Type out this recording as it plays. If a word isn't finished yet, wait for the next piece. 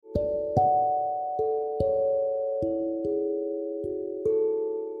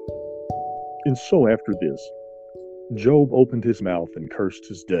And so after this, Job opened his mouth and cursed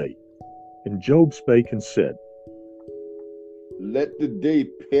his day. And Job spake and said, Let the day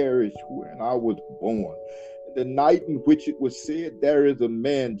perish when I was born, the night in which it was said, there is a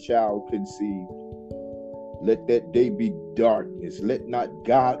man child conceived. Let that day be darkness. Let not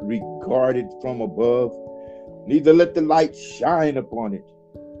God regard it from above, neither let the light shine upon it.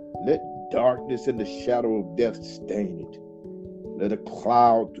 Let darkness and the shadow of death stain it. Let a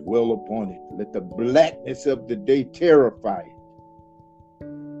cloud dwell upon it. Let the blackness of the day terrify it.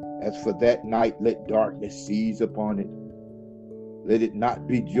 As for that night, let darkness seize upon it. Let it not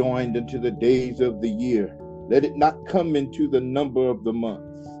be joined unto the days of the year. Let it not come into the number of the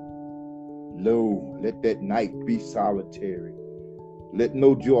months. Lo, let that night be solitary. Let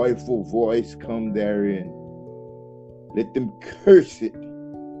no joyful voice come therein. Let them curse it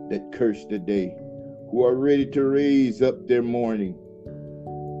that curse the day, who are ready to raise up their mourning.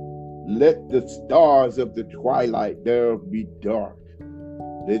 Let the stars of the twilight thereof be dark.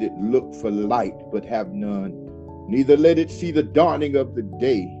 Let it look for light, but have none. Neither let it see the dawning of the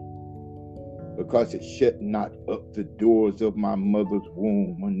day, because it shut not up the doors of my mother's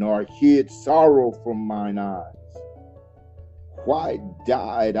womb, nor hid sorrow from mine eyes. Why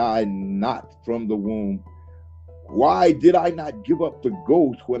died I not from the womb? Why did I not give up the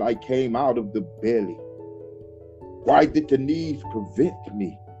ghost when I came out of the belly? Why did the knees prevent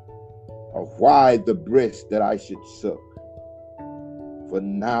me? Or why the breast that I should suck? For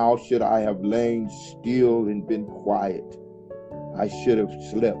now should I have lain still and been quiet. I should have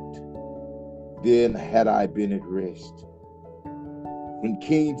slept. Then had I been at rest. When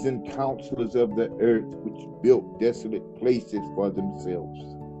kings and counselors of the earth, which built desolate places for themselves,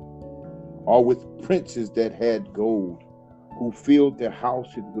 or with princes that had gold, who filled their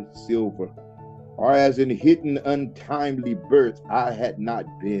houses with silver, or as in hidden untimely birth I had not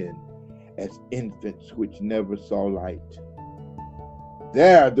been, as infants which never saw light.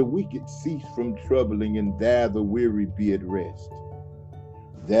 There the wicked cease from troubling, and there the weary be at rest.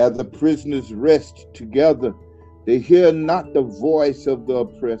 There the prisoners rest together. They hear not the voice of the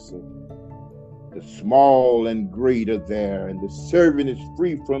oppressor. The small and great are there, and the servant is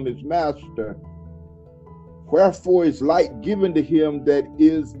free from his master. Wherefore is light given to him that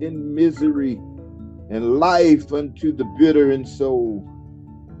is in misery, and life unto the bitter in soul,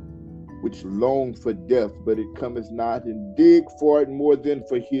 which long for death, but it cometh not, and dig for it more than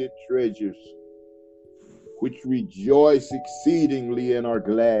for hid treasures, which rejoice exceedingly and are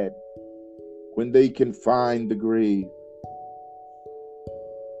glad when they can find the grave.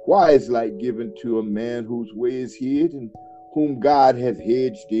 Why is light given to a man whose way is hid, and whom God hath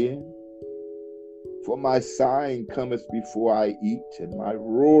hedged in? For my sighing cometh before I eat, and my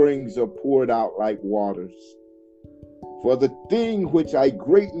roarings are poured out like waters. For the thing which I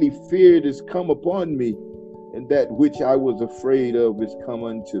greatly feared is come upon me, and that which I was afraid of is come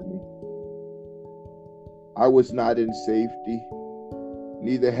unto me. I was not in safety,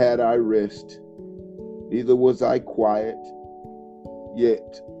 neither had I rest, neither was I quiet,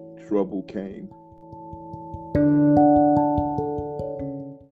 yet trouble came.